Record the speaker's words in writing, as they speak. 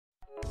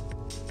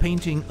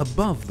painting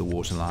above the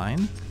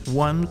waterline,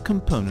 one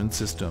component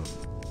system.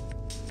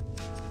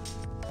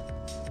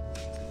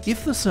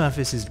 If the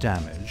surface is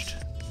damaged,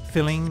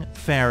 filling,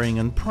 fairing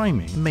and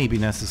priming may be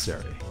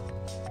necessary.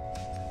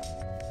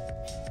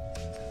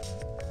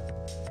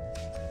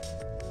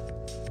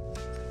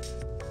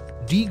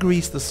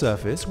 Degrease the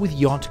surface with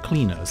yacht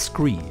cleaner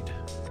screed.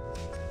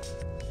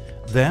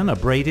 Then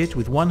abrade it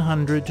with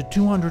 100 to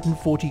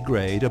 240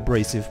 grade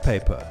abrasive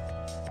paper.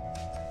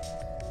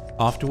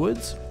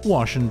 Afterwards,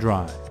 wash and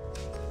dry.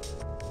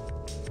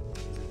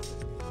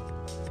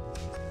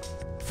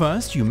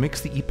 First, you mix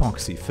the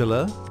epoxy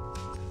filler,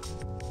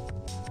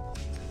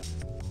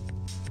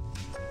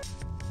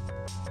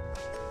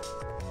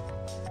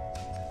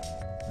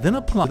 then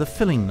apply the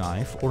filling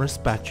knife or a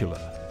spatula.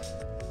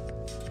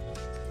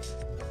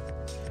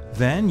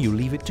 Then you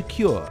leave it to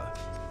cure.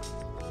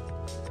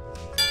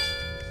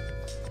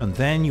 And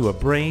then you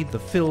abrade the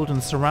filled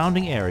and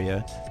surrounding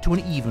area to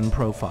an even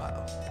profile.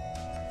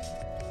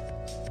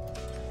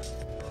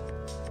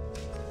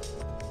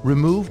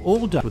 Remove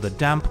all dust with a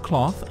damp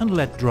cloth and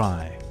let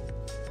dry.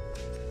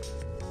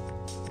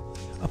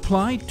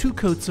 Apply 2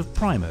 coats of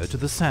primer to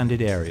the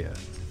sanded area.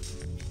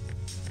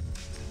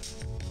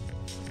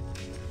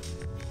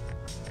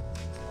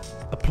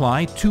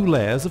 Apply 2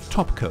 layers of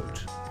top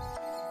coat.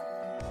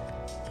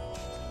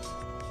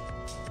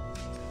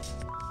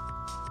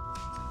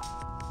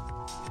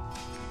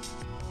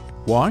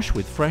 Wash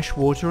with fresh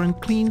water and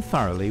clean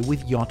thoroughly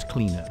with yacht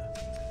cleaner.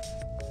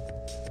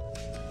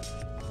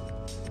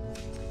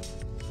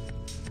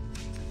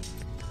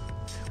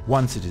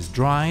 Once it is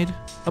dried,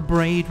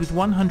 abrade with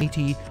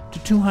 180 to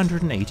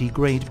 280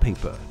 grade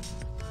paper.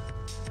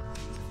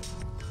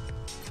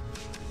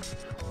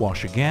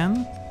 Wash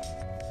again.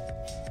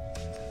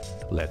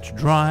 Let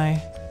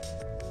dry.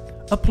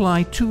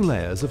 Apply 2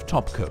 layers of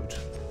top coat.